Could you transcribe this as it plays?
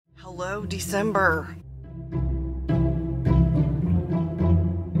Hello, December.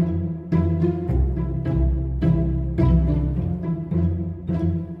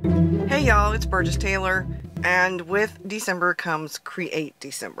 Hey y'all, it's Burgess Taylor, and with December comes Create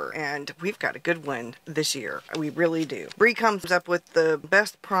December, and we've got a good one this year. We really do. Bree comes up with the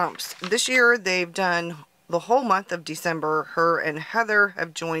best prompts. This year they've done the whole month of December. Her and Heather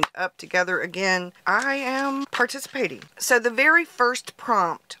have joined up together again. I am participating. So the very first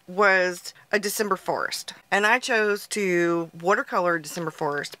prompt was a December forest, and I chose to watercolor December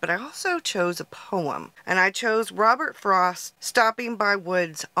forest, but I also chose a poem, and I chose Robert Frost, Stopping by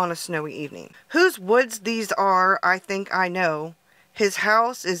Woods on a Snowy Evening. Whose woods these are I think I know. His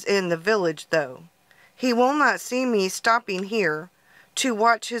house is in the village though. He will not see me stopping here to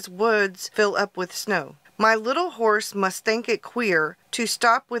watch his woods fill up with snow. My little horse must think it queer to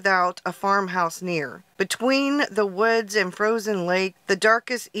stop without a farmhouse near, between the woods and frozen lake, the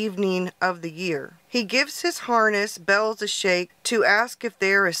darkest evening of the year. He gives his harness bells a shake to ask if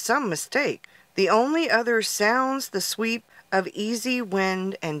there is some mistake. The only other sounds the sweep of easy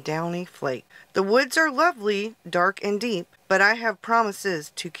wind and downy flake. The woods are lovely, dark and deep, but I have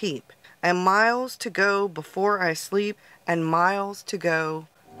promises to keep, and miles to go before I sleep, and miles to go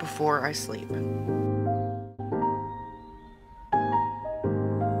before I sleep.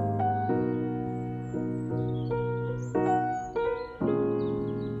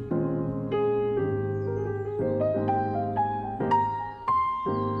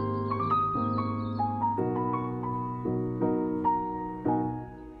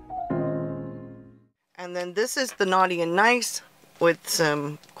 And then this is the Naughty and Nice with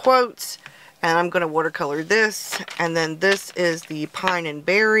some quotes, and I'm going to watercolor this. And then this is the Pine and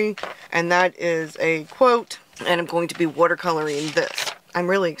Berry, and that is a quote, and I'm going to be watercoloring this. I'm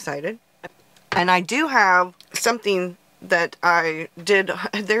really excited. And I do have something that I did.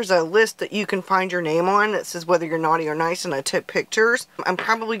 There's a list that you can find your name on that says whether you're naughty or nice, and I took pictures. I'm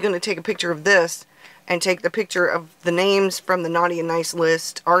probably going to take a picture of this and take the picture of the names from the Naughty and Nice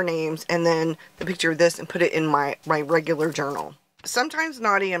list, our names, and then the picture of this and put it in my regular journal. Sometimes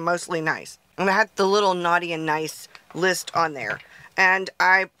naughty and mostly nice. And I had the little Naughty and Nice list on there. And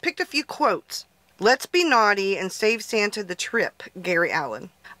I picked a few quotes. Let's be naughty and save Santa the trip, Gary Allen.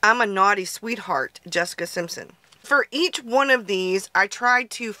 I'm a naughty sweetheart, Jessica Simpson. For each one of these, I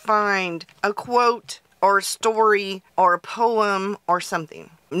tried to find a quote or a story or a poem or something.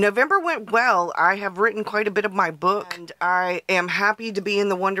 November went well. I have written quite a bit of my book, and I am happy to be in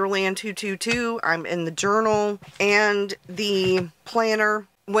the Wonderland 222. I'm in the journal and the planner.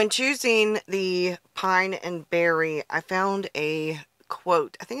 When choosing the Pine and Berry, I found a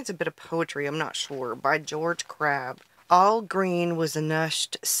quote. I think it's a bit of poetry, I'm not sure, by George Crabbe. All green was a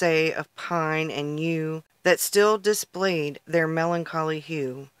nushed say of pine and yew that still displayed their melancholy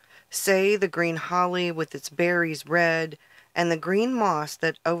hue. Say the green holly with its berries red, and the green moss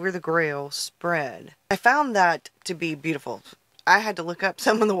that over the grail spread. I found that to be beautiful. I had to look up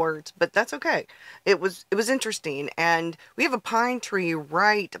some of the words, but that's okay. It was interesting, and we have a pine tree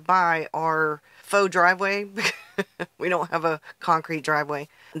right by our faux driveway. We don't have a concrete driveway.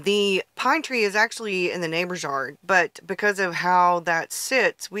 The pine tree is actually in the neighbor's yard, but because of how that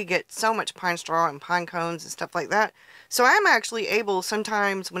sits, we get so much pine straw and pine cones and stuff like that. So I'm actually able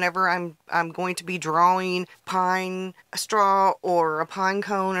sometimes whenever I'm going to be drawing pine straw or a pine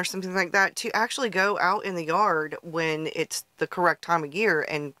cone or something like that to actually go out in the yard when it's the correct time of year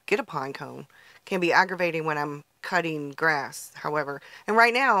and get a pine cone. Can be aggravating when I'm cutting grass, however. And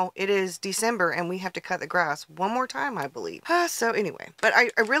right now it is December and we have to cut the grass one more time, I believe. So anyway, but I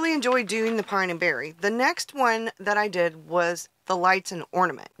really enjoyed doing the Pine and Berry. The next one that I did was the Lights and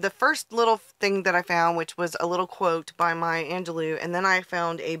Ornament. The first little thing that I found, which was a little quote by Maya Angelou, and then I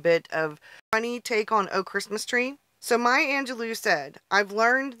found a bit of funny take on Oh Christmas Tree. So Maya Angelou said, I've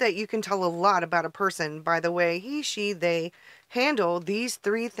learned that you can tell a lot about a person by the way he, she, they handle these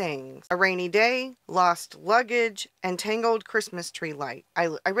three things: a rainy day, lost luggage, and tangled Christmas tree light.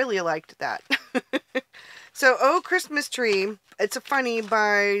 I really liked that. So, Oh Christmas Tree, it's a funny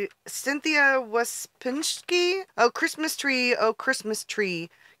by Cynthia Waspinski. Oh Christmas tree,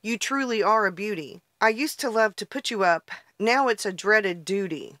 you truly are a beauty. I used to love to put you up, now it's a dreaded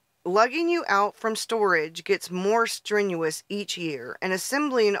duty. Lugging you out from storage gets more strenuous each year, and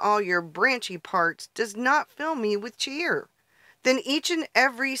assembling all your branchy parts does not fill me with cheer. Then each and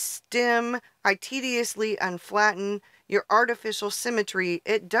every stem I tediously unflatten, your artificial symmetry,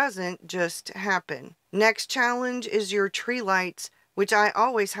 it doesn't just happen. Next challenge is your tree lights, which I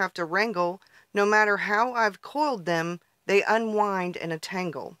always have to wrangle. No matter how I've coiled them, they unwind in a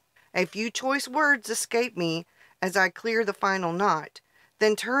tangle. A few choice words escape me as I clear the final knot.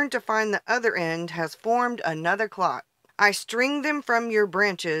 then turn to find the other end has formed another clot. I string them from your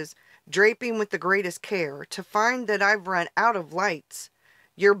branches, draping with the greatest care, to find that I've run out of lights,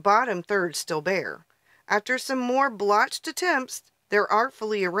 your bottom third still bare. After some more blotched attempts, they're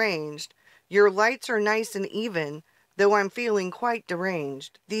artfully arranged. Your lights are nice and even, though I'm feeling quite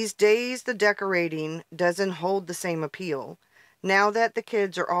deranged. These days the decorating doesn't hold the same appeal. Now that the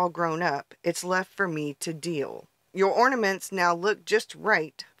kids are all grown up, it's left for me to deal. Your ornaments now look just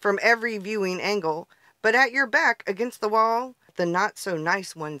right from every viewing angle, but at your back against the wall, the not so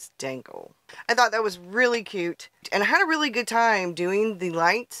nice ones dangle. I thought that was really cute, and I had a really good time doing the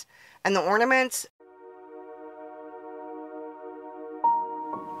lights and the ornaments.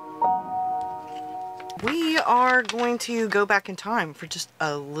 We are going to go back in time for just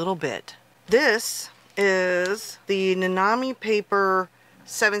a little bit. This is the Nanami Paper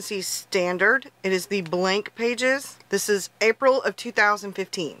 7C Standard. It is the blank pages. This is April of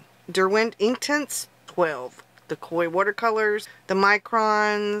 2015. Derwent Inktints 12. The Koi watercolors, the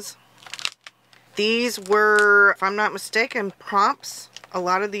microns. These were, if I'm not mistaken, prompts. A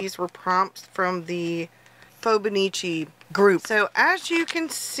lot of these were prompts from the Fobonichi group. So as you can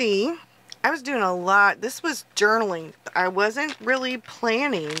see, I was doing a lot. This was journaling. I wasn't really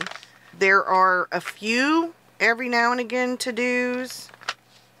planning. There are a few every now and again to-dos.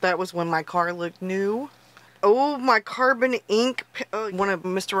 That was when my car looked new. Oh, my carbon ink, one of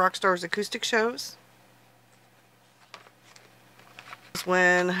Mr. Rockstar's acoustic shows.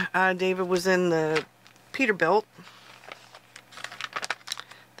 When David was in the Peterbilt.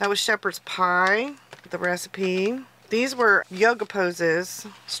 That was shepherd's pie, the recipe. These were yoga poses,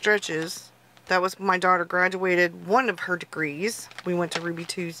 stretches. That was my daughter graduated one of her degrees. We went to Ruby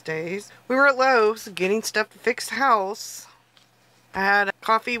Tuesdays. We were at Lowe's getting stuff to fix the house. I had a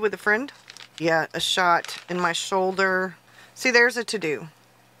coffee with a friend. Yeah, a shot in my shoulder. See, there's a to-do.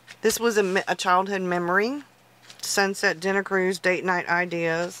 This was a childhood memory. Sunset dinner cruise, date night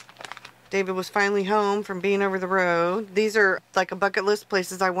ideas. David was finally home from being over the road. These are like a bucket list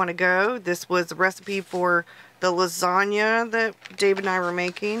places I want to go. This was a recipe for the lasagna that David and I were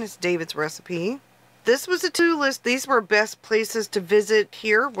making. It's David's recipe. This was a to-do list. These were best places to visit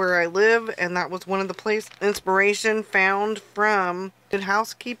here where I live, and that was one of the place inspiration found from Good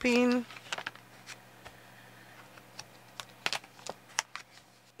Housekeeping.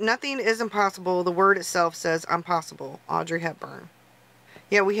 Nothing is impossible. The word itself says I'm possible. Audrey Hepburn.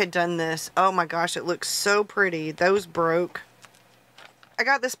 Yeah, we had done this. Oh my gosh, it looks so pretty. Those broke. I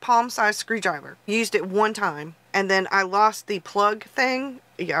got this palm-sized screwdriver. Used it one time, and then I lost the plug thing.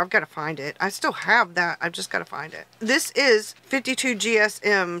 Yeah, I've got to find it. I still have that. I've just got to find it. This is 52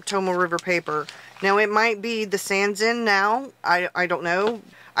 GSM Tomoe River paper. Now, it might be the Sanzen now. I don't know.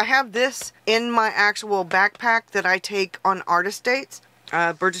 I have this in my actual backpack that I take on artist dates.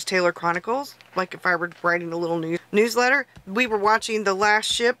 Burgess Taylor Chronicles, like if I were writing a little newsletter. We were watching The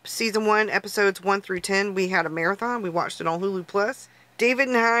Last Ship, Season 1, Episodes 1 through 10. We had a marathon. We watched it on Hulu Plus. David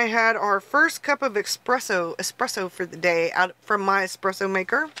and I had our first cup of espresso for the day out from my espresso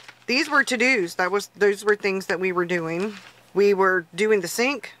maker. These were to-dos. Those were things that we were doing. We were doing the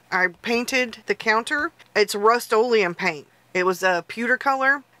sink. I painted the counter. It's Rust-Oleum paint. It was a pewter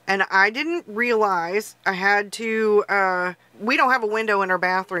color. And I didn't realize I had to, we don't have a window in our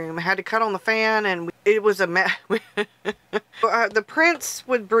bathroom. I had to cut on the fan, and it was a mess. The Prince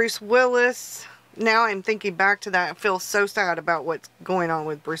with Bruce Willis. Now I'm thinking back to that. I feel so sad about what's going on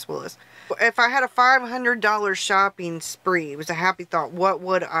with Bruce Willis. If I had a $500 shopping spree, it was a happy thought, what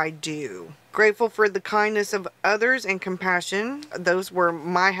would I do? Grateful for the kindness of others and compassion. Those were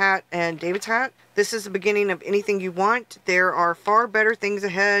my hat and David's hat. This is the beginning of anything you want. There are far better things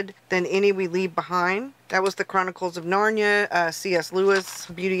ahead than any we leave behind. That was the Chronicles of Narnia, C.S. Lewis,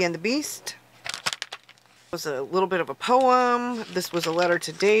 Beauty and the Beast. It was a little bit of a poem. This was a letter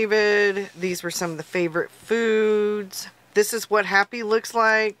to David. These were some of the favorite foods. This is what happy looks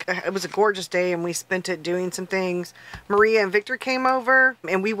like. It was a gorgeous day and we spent it doing some things. Maria and Victor came over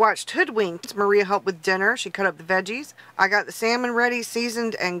and we watched Hoodwinked. Maria helped with dinner. She cut up the veggies. I got the salmon ready,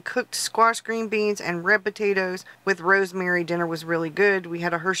 seasoned and cooked squash, green beans, and red potatoes with rosemary. Dinner was really good. We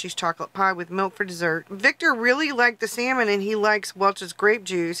had a Hershey's chocolate pie with milk for dessert. Victor really liked the salmon and he likes Welch's grape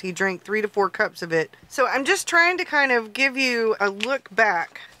juice. He drank 3 to 4 cups of it. So I'm just trying to kind of give you a look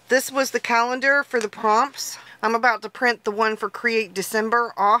back. This was the calendar for the prompts. I'm about to print the one for Create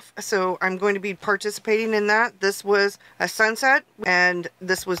December off, so I'm going to be participating in that. This was a sunset, and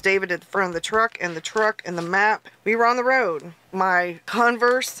this was David at the front of the truck and the map. We were on the road. My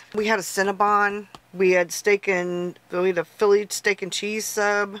Converse, we had a Cinnabon. We had a Philly steak and cheese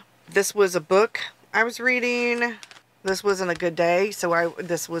sub. This was a book I was reading. This wasn't a good day, so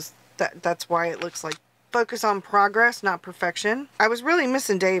that's why it looks like focus on progress, not perfection. I was really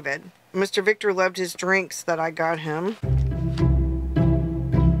missing David. Mr. Victor loved his drinks that I got him.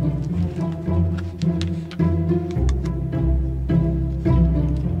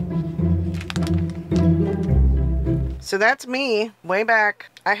 So that's me, way back.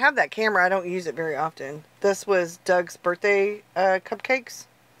 I have that camera, I don't use it very often. This was Doug's birthday cupcakes.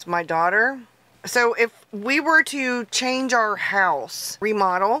 It's my daughter. So if we were to change our house,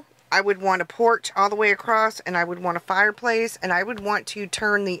 remodel, I would want a porch all the way across, and I would want a fireplace, and I would want to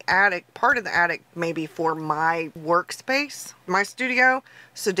turn the attic, part of the attic, maybe for my workspace, my studio,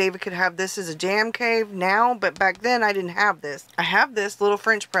 so David could have this as a jam cave now, but back then I didn't have this. I have this little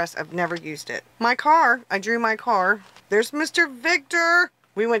French press, I've never used it. My car, I drew my car. There's Mr. Victor.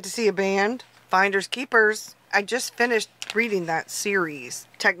 We went to see a band, Finders Keepers. I just finished reading that series.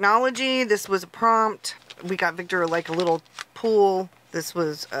 Technology, this was a prompt. We got Victor like a little pool. This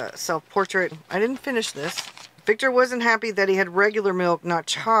was a self-portrait. I didn't finish this. Victor wasn't happy that he had regular milk, not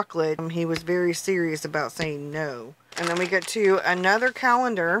chocolate. He was very serious about saying no. And then we get to another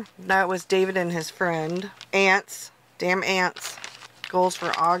calendar. That was David and his friend. Ants. Damn ants. Goals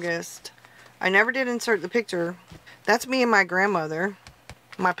for August. I never did insert the picture. That's me and my grandmother.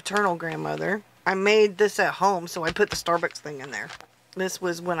 My paternal grandmother. I made this at home, so I put the Starbucks thing in there. This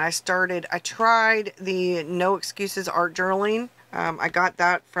was when I started. I tried the No Excuses art journaling. I got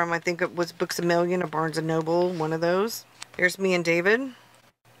that from, I think it was Books A Million or Barnes & Noble, one of those. Here's me and David.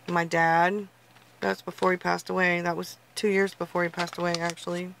 My dad. That's before he passed away. That was 2 years before he passed away,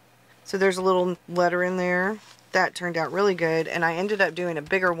 actually. So there's a little letter in there. That turned out really good. And I ended up doing a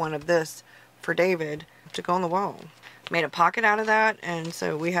bigger one of this for David to go on the wall. Made a pocket out of that, and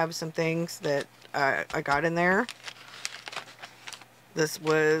so we have some things that I got in there. This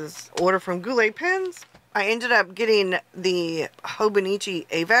was order from Goulet Pens. I ended up getting the Hobonichi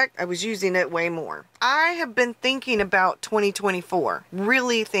Avec. I was using it way more. I have been thinking about 2024.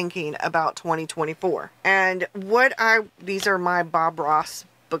 Really thinking about 2024. And these are my Bob Ross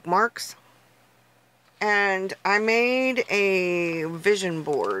bookmarks. And I made a vision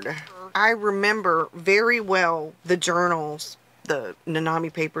board. I remember very well the journals, the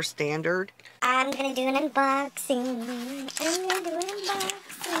Nanami Paper Standard. I'm gonna do an unboxing. I'm gonna do an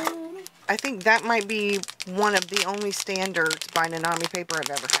unboxing. I think that might be one of the only standards by Nanami Paper I've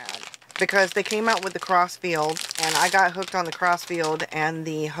ever had. Because they came out with the Crossfield, and I got hooked on the Crossfield and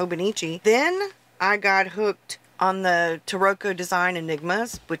the Hobonichi. Then I got hooked on the Taroko Design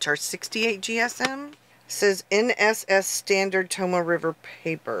Enigmas, which are 68 GSM. It says NSS Standard Tomoe River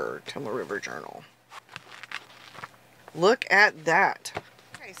Paper, Tomoe River Journal. Look at that.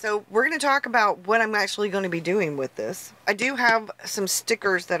 Okay, so we're going to talk about what I'm actually going to be doing with this. I do have some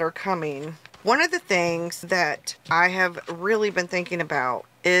stickers that are coming. One of the things that I have really been thinking about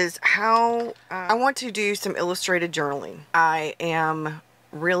is how I want to do some illustrated journaling. I am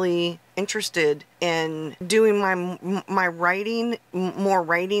really interested in doing my writing, more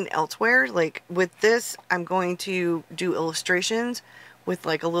writing elsewhere. Like with this, I'm going to do illustrations with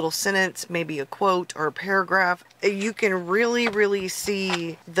like a little sentence, maybe a quote or a paragraph. You can really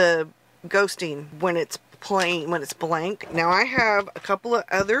see the ghosting when it's plain, when it's blank. Now I have a couple of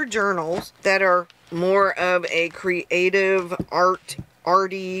other journals that are more of a creative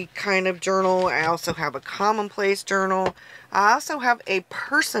arty kind of journal. I also have a commonplace journal. I also have a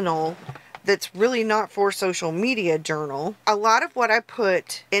personal that's really not for social media journal. A lot of what I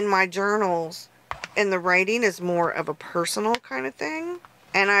put in my journals in the writing is more of a personal kind of thing.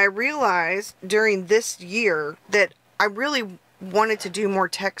 And I realized during this year that I really wanted to do more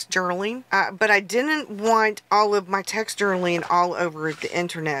text journaling, but I didn't want all of my text journaling all over the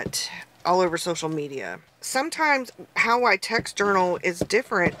internet, all over social media. Sometimes how I text journal is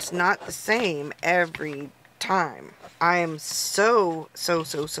different. It's not the same every time. I am so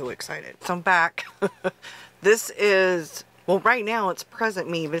excited. So I'm back. This is, well, right now it's present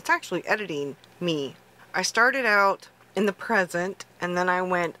me, but it's actually editing me. I started out in the present, and then I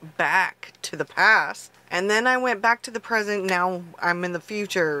went back to the past, and then I went back to the present. Now I'm in the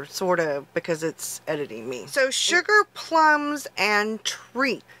future, sort of, because it's editing me. So sugar plums and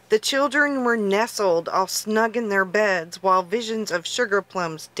treat. The children were nestled all snug in their beds while visions of sugar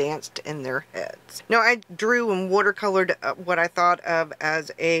plums danced in their heads. Now I drew and watercolored what I thought of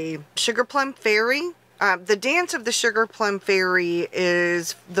as a sugar plum fairy. The dance of the sugar plum fairy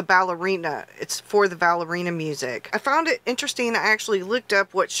is the ballerina. It's for the ballerina music. I found it interesting. I actually looked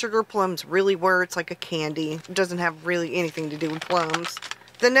up what sugar plums really were. It's like a candy. It doesn't have really anything to do with plums.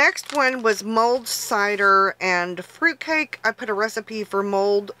 The next one was mulled cider and fruitcake. I put a recipe for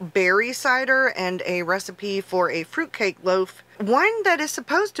mulled berry cider and a recipe for a fruitcake loaf. One that is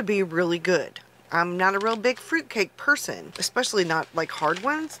supposed to be really good. I'm not a real big fruitcake person, especially not like hard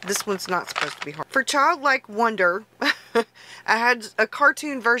ones. This one's not supposed to be hard. For childlike wonder, I had a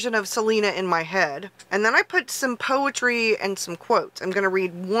cartoon version of Selena in my head. And then I put some poetry and some quotes. I'm going to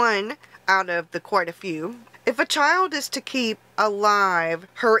read one out of the quite a few. If a child is to keep alive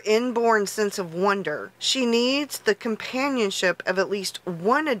her inborn sense of wonder, she needs the companionship of at least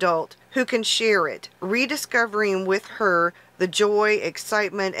one adult who can share it, rediscovering with her the joy,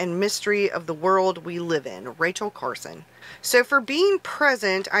 excitement, and mystery of the world we live in. Rachel Carson. So for being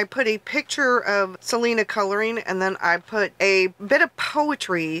present, I put a picture of Selena coloring, and then I put a bit of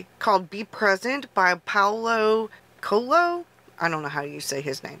poetry called Be Present by Paulo Coelho. I don't know how you say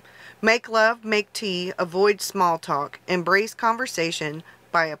his name. Make love, make tea, avoid small talk, embrace conversation,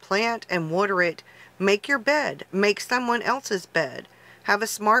 buy a plant and water it, make your bed, make someone else's bed, have a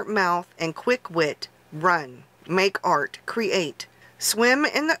smart mouth and quick wit, run, make art, create, swim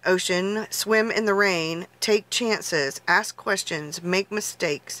in the ocean, swim in the rain, take chances, ask questions, make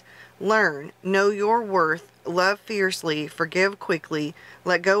mistakes, learn, know your worth, love fiercely, forgive quickly,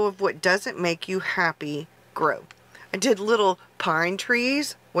 let go of what doesn't make you happy, grow. I did little pine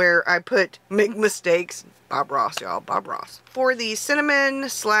trees where I put make mistakes. Bob Ross, y'all. Bob Ross. For the cinnamon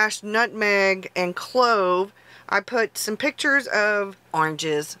 / nutmeg and clove, I put some pictures of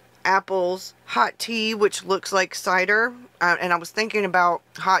oranges, apples, hot tea, which looks like cider. And I was thinking about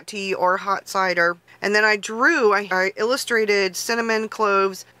hot tea or hot cider. And then I illustrated cinnamon,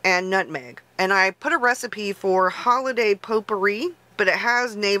 cloves, and nutmeg. And I put a recipe for holiday potpourri. But it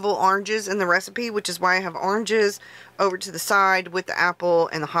has navel oranges in the recipe, which is why I have oranges over to the side with the apple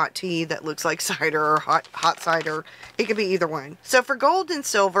and the hot tea that looks like cider or hot cider. It could be either one. So for gold and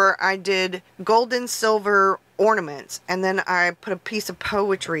silver, I did gold and silver ornaments, and then I put a piece of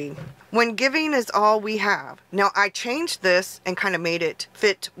poetry. When giving is all we have. Now I changed this and kind of made it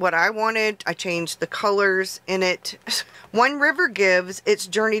fit what I wanted. I changed the colors in it. One river gives its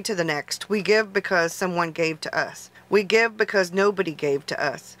journey to the next. We give because someone gave to us. We give because nobody gave to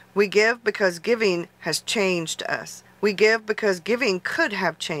us. We give because giving has changed us. We give because giving could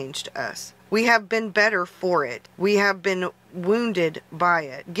have changed us. We have been better for it. We have been wounded by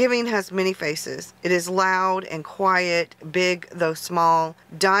it. Giving has many faces. It is loud and quiet, big though small,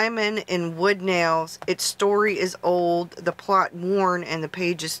 diamond in wood nails. Its story is old, the plot worn, and the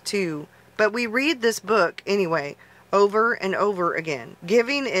pages too. But we read this book anyway, over and over again.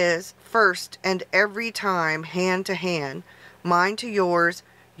 Giving is first and every time, hand to hand, mine to yours,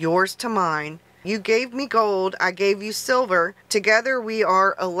 yours to mine. You gave me gold, I gave you silver. Together we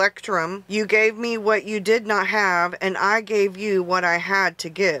are electrum. You gave me what you did not have, and I gave you what I had to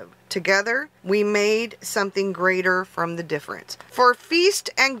give. Together, we made something greater from the difference. For feast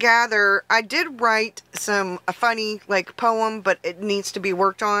and gather, I did write a funny poem, but it needs to be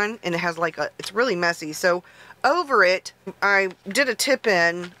worked on, and it has it's really messy. So over it, I did a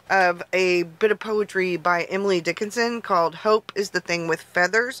tip-in of a bit of poetry by Emily Dickinson called Hope is the Thing with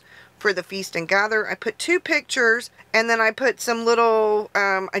Feathers for the feast and gather. I put 2 pictures, and then I put some little,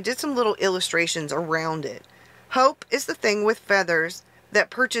 I did some little illustrations around it. Hope is the thing with feathers that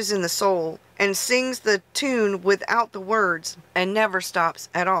perches in the soul and sings the tune without the words and never stops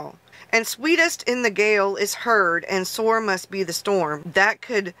at all. And sweetest in the gale is heard, and sore must be the storm that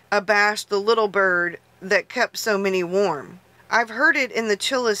could abash the little bird that kept so many warm. I've heard it in the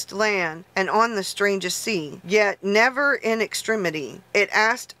chillest land and on the strangest sea, yet never in extremity it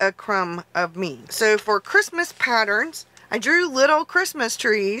asked a crumb of me. So for Christmas patterns, I drew little Christmas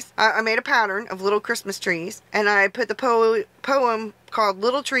trees. I made a pattern of little Christmas trees, and I put the poem called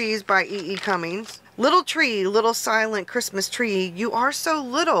Little Trees by E.E. Cummings. Little tree, little silent Christmas tree, you are so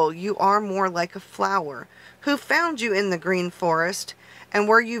little, you are more like a flower. Who found you in the green forest? And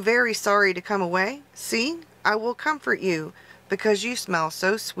were you very sorry to come away? See, I will comfort you, because you smell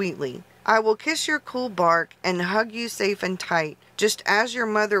so sweetly. I will kiss your cool bark and hug you safe and tight, just as your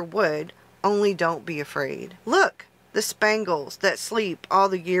mother would, only don't be afraid. Look, the spangles that sleep all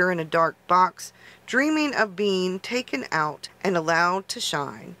the year in a dark box, dreaming of being taken out and allowed to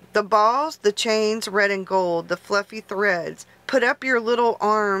shine. The balls, the chains, red and gold, the fluffy threads, put up your little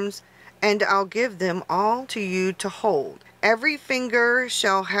arms, and I'll give them all to you to hold. Every finger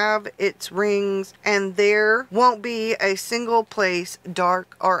shall have its rings, and there won't be a single place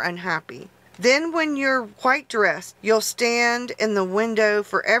dark or unhappy. Then when you're quite dressed, you'll stand in the window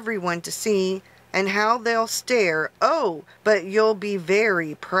for everyone to see, and how they'll stare. Oh, but you'll be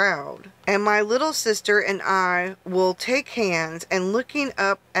very proud. And my little sister and I will take hands, and looking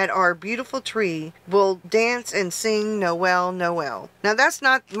up at our beautiful tree, we'll dance and sing Noel, Noel. Now that's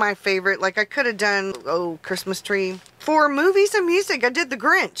not my favorite. Like, I could have done, oh, Christmas tree. For movies and music, I did the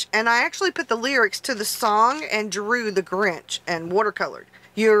Grinch, and I actually put the lyrics to the song and drew the Grinch and watercolored.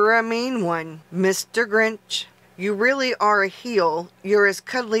 You're a mean one, Mr. Grinch. You really are a heel. You're as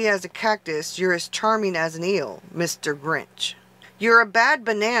cuddly as a cactus. You're as charming as an eel, Mr. Grinch. You're a bad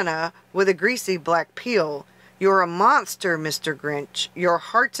banana with a greasy black peel. You're a monster, Mr. Grinch. Your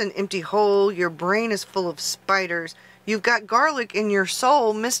heart's an empty hole. Your brain is full of spiders. You've got garlic in your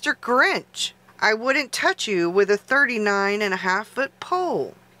soul, Mr. Grinch. I wouldn't touch you with a 39.5-foot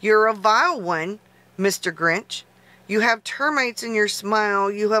pole. You're a vile one, Mr. Grinch. You have termites in your smile.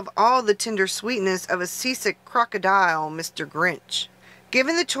 You have all the tender sweetness of a seasick crocodile, Mr. Grinch.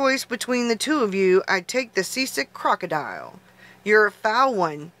 Given the choice between the two of you, I'd take the seasick crocodile. You're a foul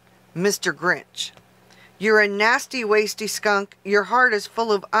one, Mr. Grinch. You're a nasty, wasty skunk. Your heart is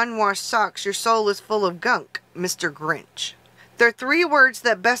full of unwashed socks. Your soul is full of gunk, Mr. Grinch. The 3 words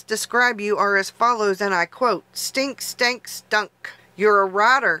that best describe you are as follows, and I quote, stink, stank, stunk. You're a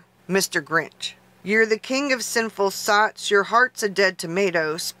rotter, Mr. Grinch. You're the king of sinful sots. Your heart's a dead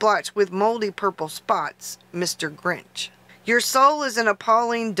tomato, splotched with moldy purple spots, Mr. Grinch. Your soul is an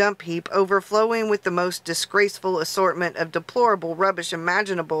appalling dump heap, overflowing with the most disgraceful assortment of deplorable rubbish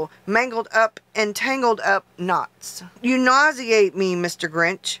imaginable, mangled up and tangled up knots. You nauseate me, Mr.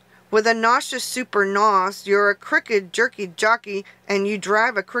 Grinch. With a nauseous super nos, you're a crooked, jerky jockey, and you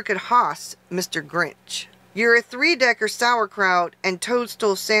drive a crooked hoss, Mr. Grinch. You're a 3-decker sauerkraut and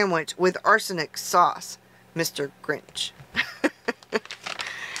toadstool sandwich with arsenic sauce, Mr. Grinch.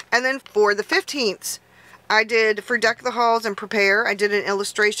 And then for the 15th, I did, for Deck the Halls and Prepare, I did an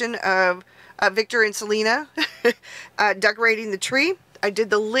illustration of Victor and Selena decorating the tree. I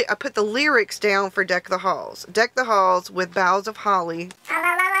put the lyrics down for Deck the Halls. Deck the halls with boughs of holly.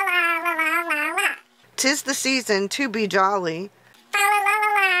 'Tis the season to be jolly.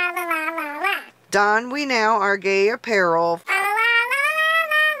 Don we now our gay apparel.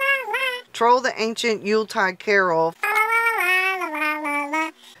 Troll the ancient Yuletide carol.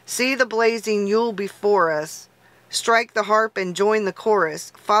 See the blazing Yule before us. Strike the harp and join the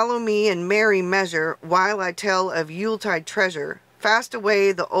chorus. Follow me in merry measure while I tell of Yuletide treasure. Fast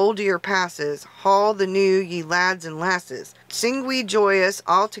away the old year passes. Haul the new, ye lads and lasses. Sing we joyous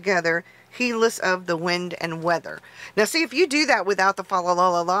all together, heedless of the wind and weather. Now see, if you do that without the fa la la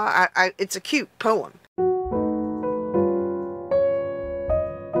la la, it's a cute poem.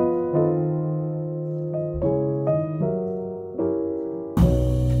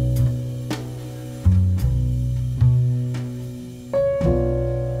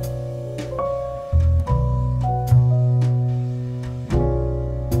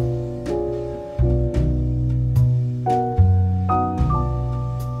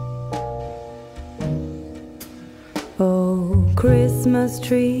 Christmas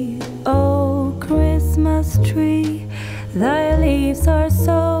tree, oh Christmas tree, thy leaves are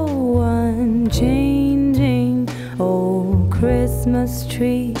so unchanging. Oh Christmas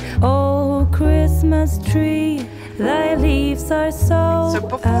tree, thy leaves are so... So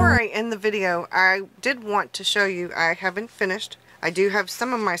before I end the video, I did want to show you, I haven't finished. I do have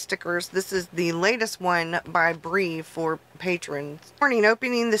some of my stickers. This is the latest one by Bree for patrons. Warning,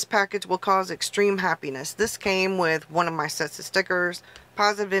 opening this package will cause extreme happiness. This came with one of my sets of stickers.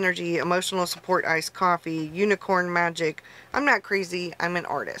 Positive energy, emotional support, iced coffee, unicorn magic. I'm not crazy, I'm an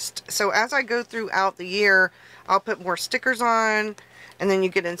artist. So as I go throughout the year, I'll put more stickers on, and then you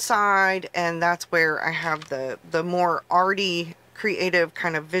get inside, and that's where I have the more arty, creative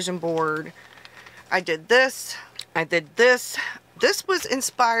kind of vision board. I did this. I did this. This was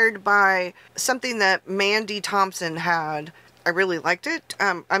inspired by something that Mandy Thompson had. I really liked it.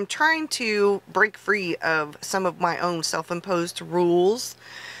 I'm trying to break free of some of my own self-imposed rules.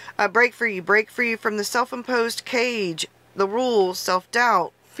 Break free from the self-imposed cage, the rules,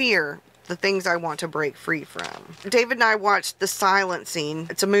 self-doubt, fear, the things I want to break free from. David and I watched The Silencing.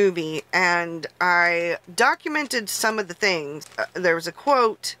 It's a movie, and I documented some of the things. There was a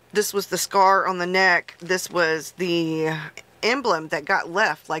quote. This was the scar on the neck. This was the emblem that got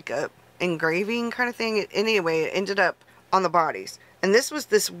left, like a engraving kind of thing. Anyway, it ended up on the bodies. And this was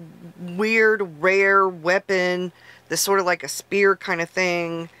this weird, rare weapon, this sort of like a spear kind of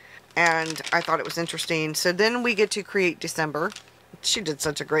thing. And I thought it was interesting. So then we get to create December. She did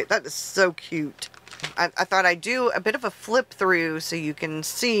such a great, that is so cute. I thought I'd do a bit of a flip through so you can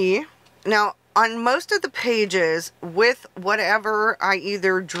see. Now, on most of the pages, with whatever I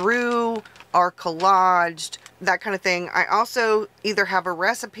either drew are collaged, that kind of thing. I also either have a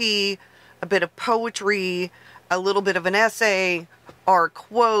recipe, a bit of poetry, a little bit of an essay, or a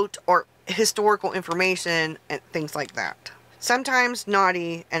quote, or historical information, and things like that. Sometimes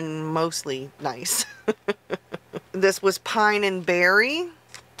naughty and mostly nice. This was Pine and Berry.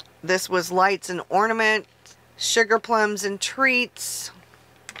 This was Lights and Ornament. Sugar Plums and Treats.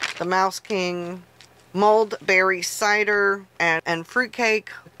 The Mouse King. Mulled Berry Cider and Fruitcake.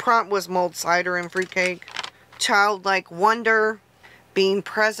 Prompt was mulled cider and fruitcake. Childlike Wonder. Being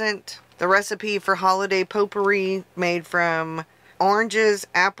Present. The recipe for holiday potpourri made from oranges,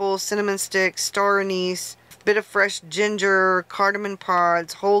 apples, cinnamon sticks, star anise, bit of fresh ginger, cardamom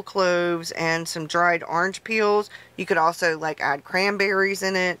pods, whole cloves, and some dried orange peels. You could also like add cranberries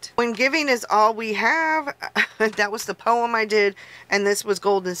in it. When giving is all we have, that was the poem I did, and this was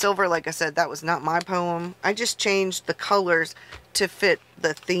gold and silver. Like I said, that was not my poem. I just changed the colors to fit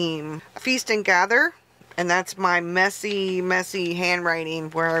the theme. Feast and Gather, and that's my messy handwriting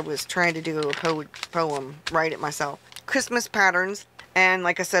where I was trying to do a poem, write it myself. Christmas Patterns. And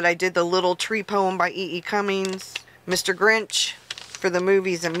like I said, I did the Little Tree poem by E.E. Cummings. Mr. Grinch for the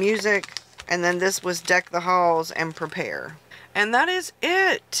movies and music. And then this was Deck the Halls and Prepare. And that is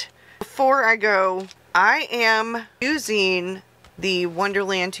it. Before I go, I am using the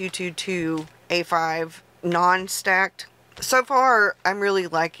Wonderland 222 A5 non-stacked. So far, I'm really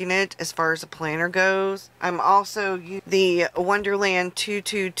liking it as far as a planner goes. I'm also using the Wonderland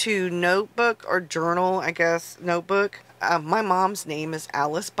 222 notebook, or journal, I guess, notebook. My mom's name is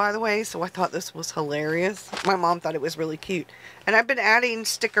Alice, by the way, so I thought this was hilarious. My mom thought it was really cute. And I've been adding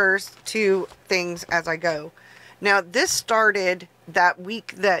stickers to things as I go. Now, this started that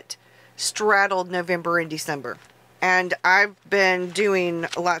week that straddled November and December. And I've been doing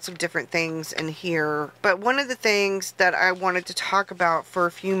lots of different things in here. But one of the things that I wanted to talk about for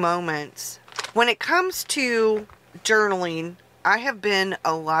a few moments, when it comes to journaling, I have been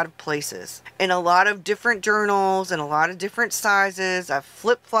a lot of places, in a lot of different journals, and a lot of different sizes. I've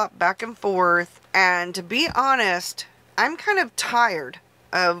flip-flopped back and forth, and to be honest, I'm kind of tired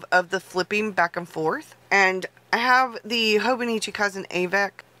of the flipping back and forth. And I have the Hobonichi Cousin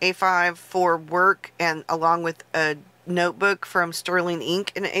AVEC A5 for work, and along with a notebook from Sterling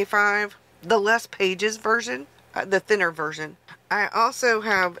Ink in A5, the less pages version, the thinner version. I also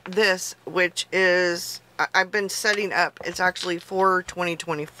have this, which is, I've been setting up, it's actually for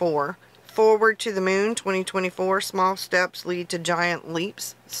 2024. Forward to the Moon 2024, Small Steps Lead to Giant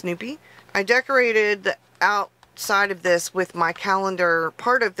Leaps, Snoopy. I decorated the outside of this with my calendar,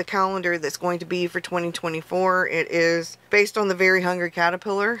 part of the calendar that's going to be for 2024. It is based on the Very Hungry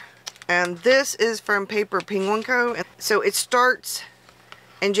Caterpillar. And this is from Paper Penguin Co. So it starts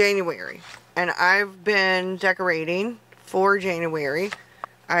in January. And I've been decorating for January.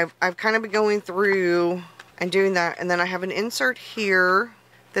 I've kind of been going through and doing that, and then I have an insert here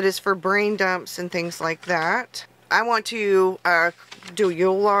that is for brain dumps and things like that. I want to do a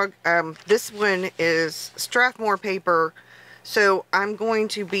Yule log. This one is Strathmore paper, so I'm going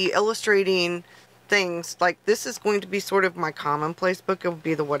to be illustrating things like this is going to be sort of my commonplace book. It will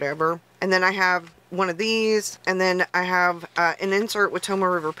be the whatever. And then I have one of these, and then I have an insert with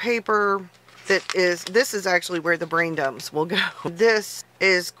Tomoe River paper. This is actually where the brain dumps will go. This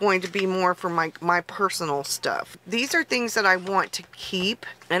is going to be more for my personal stuff. These are things that I want to keep,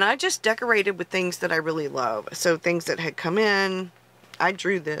 and I just decorated with things that I really love. So things that had come in, I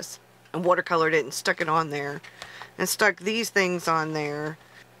drew this and watercolored it and stuck it on there, and stuck these things on there.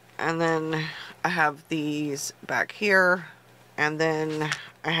 And then I have these back here, and then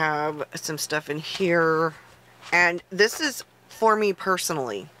I have some stuff in here. And this is for me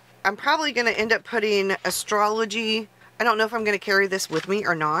personally. I'm probably going to end up putting astrology. I don't know if I'm going to carry this with me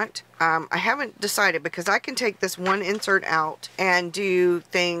or not. I haven't decided, because I can take this one insert out and do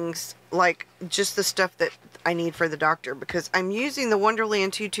things like just the stuff that I need for the doctor, because I'm using the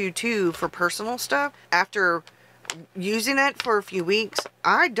Wonderland 222 for personal stuff. After using it for a few weeks,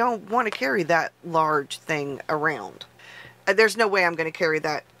 I don't want to carry that large thing around. There's no way I'm going to carry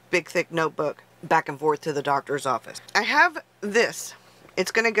that big thick notebook back and forth to the doctor's office. I have this.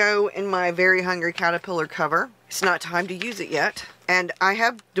 It's going to go in my Very Hungry Caterpillar cover. It's not time to use it yet. And I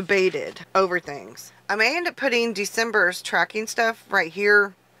have debated over things. I may end up putting December's tracking stuff right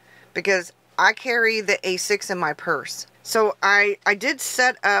here, because I carry the A6 in my purse. So I did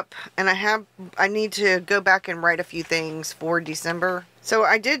set up, and I need to go back and write a few things for December. So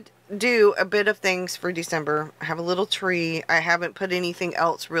I did do a bit of things for December. I have a little tree. I haven't put anything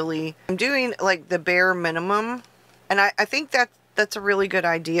else really. I'm doing like the bare minimum. And I think that's a really good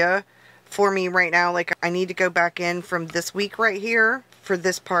idea for me right now. Like, I need to go back in from this week right here for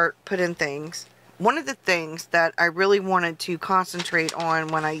this part, put in things. One of the things that I really wanted to concentrate on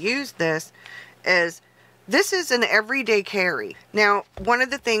when I use this is this is an everyday carry. Now, one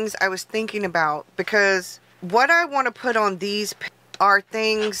of the things I was thinking about, because what I want to put on these are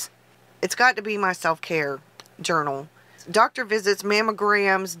things, it's got to be my self-care journal. Doctor visits,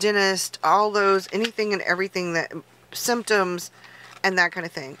 mammograms, dentist, all those, anything and everything, that symptoms and that kind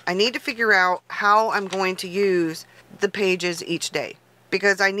of thing. I need to figure out how I'm going to use the pages each day,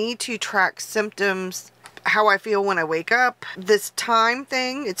 because I need to track symptoms, how I feel when I wake up. This time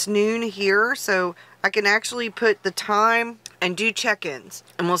thing, it's noon here, so I can actually put the time and do check-ins,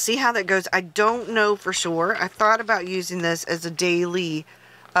 and we'll see how that goes. I don't know for sure. I thought about using this as a daily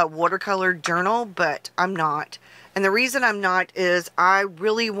watercolor journal, but I'm not. And the reason I'm not is I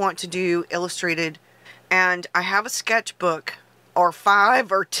really want to do illustrated, and I have a sketchbook or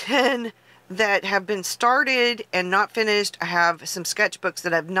 5 or 10 that have been started and not finished. I have some sketchbooks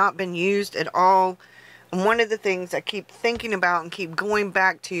that have not been used at all. And one of the things I keep thinking about and keep going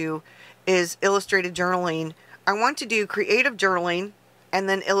back to is illustrated journaling. I want to do creative journaling and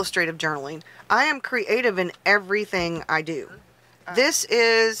then illustrative journaling. I am creative in everything I do. This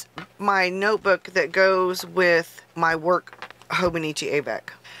is my notebook that goes with my work Hobonichi AVEC.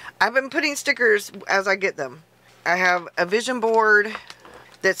 I've been putting stickers as I get them. I have a vision board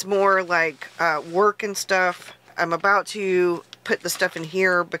that's more like work and stuff. I'm about to put the stuff in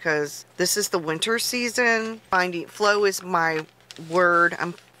here because this is the winter season. Finding flow is my word.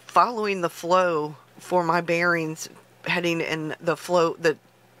 I'm following the flow for my bearings, heading in the flow,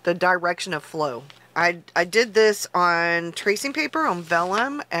 the direction of flow. I did this on tracing paper on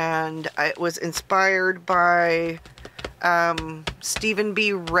vellum, and it was inspired by Stephen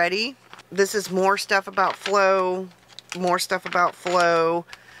B. Reddy. This is more stuff about flow, more stuff about flow.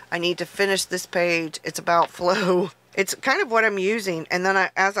 I need to finish this page. It's about flow. It's kind of what I'm using. And then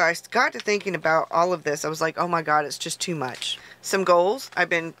as I got to thinking about all of this, I was like, oh my God, it's just too much. Some goals. I've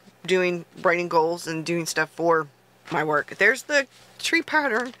been writing goals and doing stuff for my work. There's the tree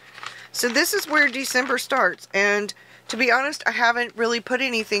pattern. So this is where December starts. And to be honest, I haven't really put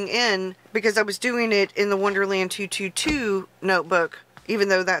anything in because I was doing it in the Wonderland 222 notebook, even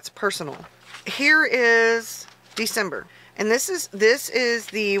though that's personal. Here is December. And this is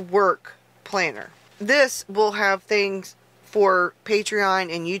the work planner. This will have things for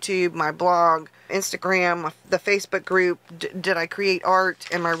Patreon and YouTube, my blog, Instagram, the Facebook group. Did I create art?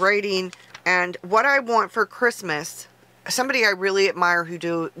 Am I writing? And what I want for Christmas, somebody I really admire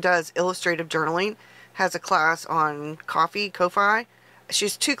who does illustrative journaling has a class on Ko-Fi. She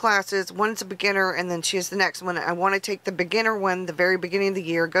has 2 classes. One's a beginner, and then she has the next one. I want to take the beginner one, the very beginning of the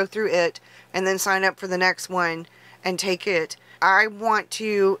year, go through it, and then sign up for the next one and take it. I want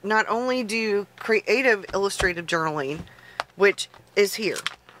to not only do creative illustrative journaling, which is here.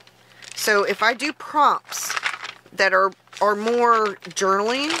 So if I do prompts that are more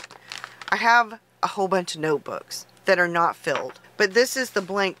journaling, I have a whole bunch of notebooks that are not filled. But this is the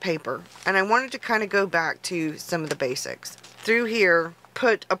blank paper. And I wanted to kind of go back to some of the basics. Through here,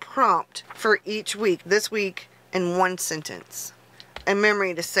 put a prompt for each week. This week in 1 sentence. A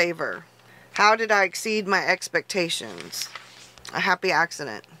memory to savor. How did I exceed my expectations? A happy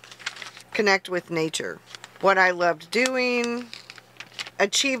accident. Connect with nature. What I loved doing.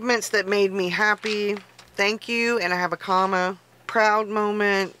 Achievements that made me happy. Thank you, and I have a comma. Proud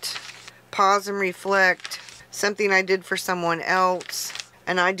moment. Pause and reflect. Something I did for someone else.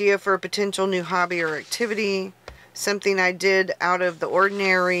 An idea for a potential new hobby or activity. Something I did out of the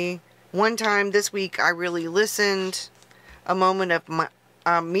ordinary. One time this week I really listened. A moment of my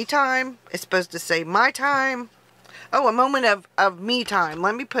me time. It's supposed to say my time. Oh, a moment of me time.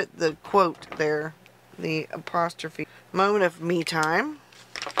 Let me put the quote there. The apostrophe. Moment of me time.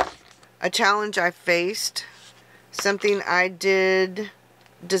 A challenge I faced. Something I did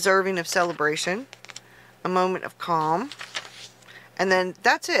deserving of celebration. A moment of calm. And then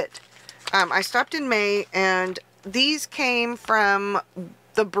that's it. I stopped in May, and these came from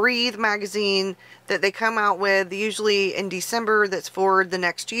the Breathe magazine that they come out with usually in December. That's for the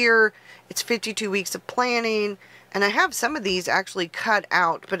next year. It's 52 weeks of planning. And I have some of these actually cut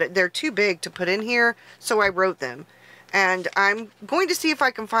out, but they're too big to put in here, so I wrote them. And I'm going to see if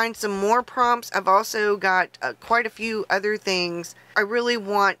I can find some more prompts. I've also got quite a few other things. I really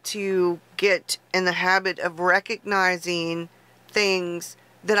want to get in the habit of recognizing things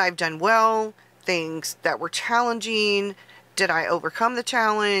that I've done well, things that were challenging. Did I overcome the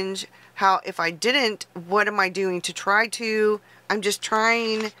challenge? How, if I didn't, what am I doing to try to? I'm just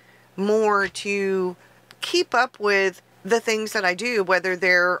trying more to keep up with the things that I do, whether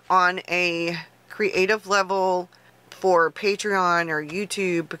they're on a creative level for Patreon or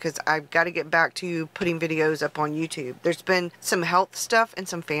YouTube, because I've got to get back to putting videos up on YouTube. There's been some health stuff and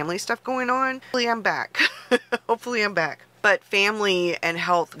some family stuff going on. Hopefully I'm back. Hopefully I'm back. But family and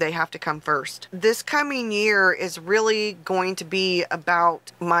health, they have to come first. This coming year is really going to be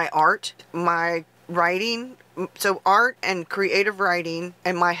about my art, my writing. So art and creative writing,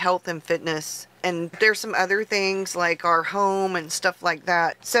 and my health and fitness. And there's some other things like our home and stuff like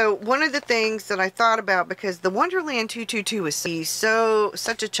that. So one of the things that I thought about, because the Wonderland 222 is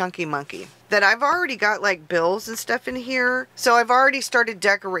such a chunky monkey, that I've already got like bills and stuff in here. So I've already started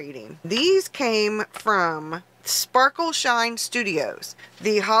decorating. These came from Sparkle Shine Studios.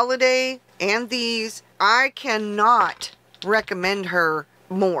 The holiday and these, I cannot recommend her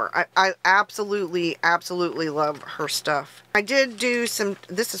more. I absolutely love her stuff. I did do some,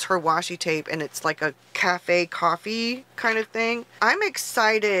 this is her washi tape, and it's like a cafe coffee kind of thing. I'm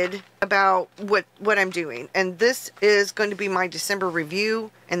excited about what I'm doing, and this is going to be my December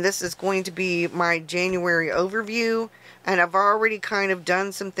review, and this is going to be my January overview. And I've already kind of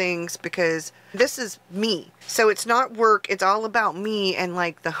done some things because this is me. So it's not work, it's all about me and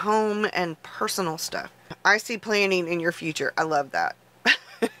like the home and personal stuff. I see planning in your future. I love that.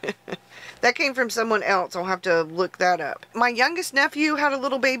 That came from someone else. I'll have to look that up. My youngest nephew had a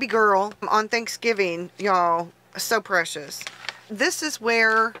little baby girl on Thanksgiving. Y'all, so precious. This is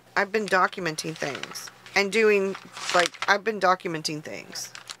where I've been documenting things and doing, like, I've been documenting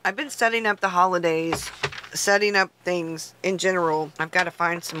things. I've been setting up the holidays, setting up things in general. I've got to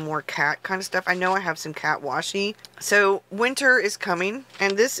find some more cat kind of stuff. I know I have some cat washi. So winter is coming,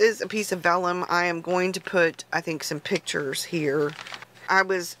 and this is a piece of vellum. I am going to put, I think, some pictures here. I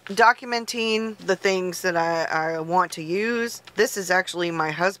was documenting the things that I want to use. This is actually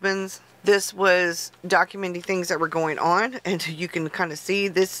my husband's. This was documenting things that were going on, and you can kind of see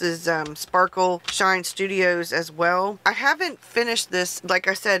this is Sparkle Shine Studios as well. I haven't finished this. Like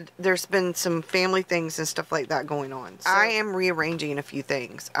I said, there's been some family things and stuff like that going on. So I am rearranging a few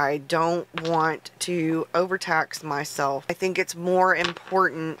things. I don't want to overtax myself. I think it's more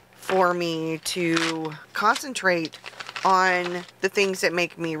important for me to concentrate on the things that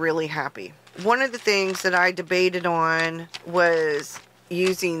make me really happy. One of the things that I debated on was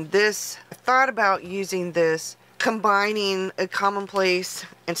using this. I thought about using this, combining a commonplace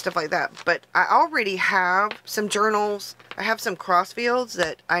and stuff like that, but I already have some journals. I have some cross fields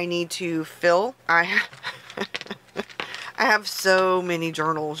that I need to fill. I have so many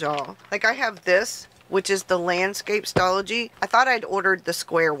journals, y'all. Like, I have this, which is the landscape stylogy. I thought I'd ordered the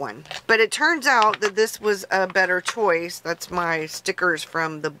square one, but it turns out that this was a better choice. That's my stickers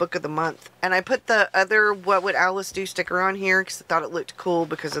from the book of the month. And I put the other What Would Alice Do sticker on here because I thought it looked cool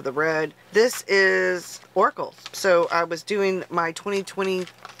because of the red. This is oracles. So I was doing my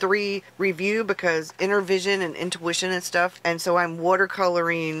 2023 review because inner vision and intuition and stuff. And so I'm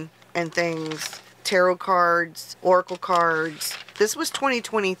watercoloring and things, tarot cards, oracle cards. This was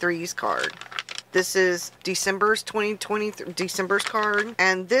 2023's card. This is December's 2023 December's card,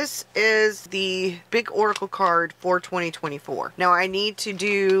 and this is the big oracle card for 2024. Now I need to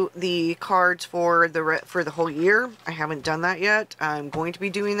do the cards for the whole year. I haven't done that yet. I'm going to be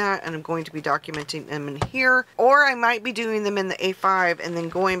doing that, and I'm going to be documenting them in here, or I might be doing them in the A5 and then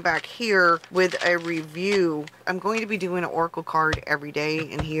going back here with a review. I'm going to be doing an oracle card every day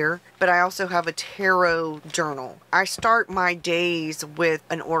in here, but I also have a tarot journal. I start my days with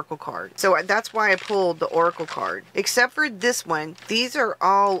an oracle card, so that's why I pulled the oracle card. Except for this one, these are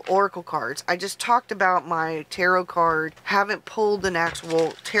all oracle cards. I just talked about my tarot card, haven't pulled an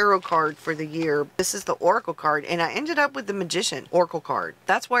actual tarot card for the year. This is the oracle card, and I ended up with the magician oracle card.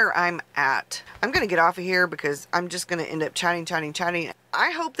 That's where I'm at. I'm gonna get off of here because I'm just gonna end up chatting.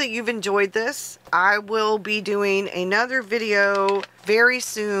 I hope that you've enjoyed this. I will be doing another video very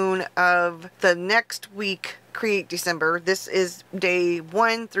soon of the next week Create December. This is day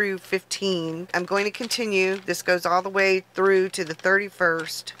 1 through 15. I'm going to continue. This goes all the way through to the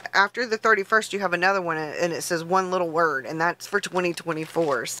 31st. After the 31st, you have another one, and it says one little word, and that's for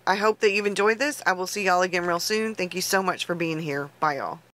 2024. I hope that you've enjoyed this. I will see y'all again real soon. Thank you so much for being here. Bye, y'all.